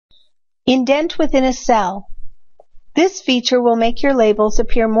Indent within a cell. This feature will make your labels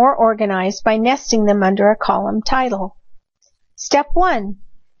appear more organized by nesting them under a column title. Step 1.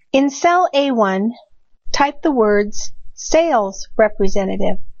 In cell A1, type the words Sales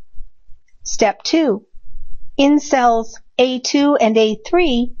Representative. Step 2. In cells A2 and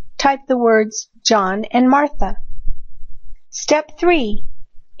A3, type the words John and Martha. Step 3.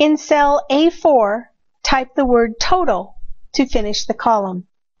 In cell A4, type the word Total to finish the column.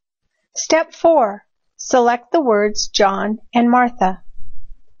 Step 4. Select the words John and Martha.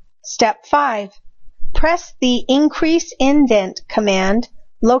 Step 5. Press the Increase Indent command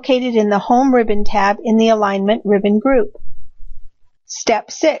located in the Home Ribbon tab in the Alignment Ribbon group. Step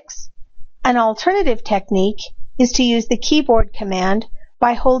 6. An alternative technique is to use the keyboard command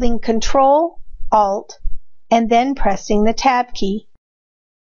by holding Ctrl, Alt, and then pressing the Tab key.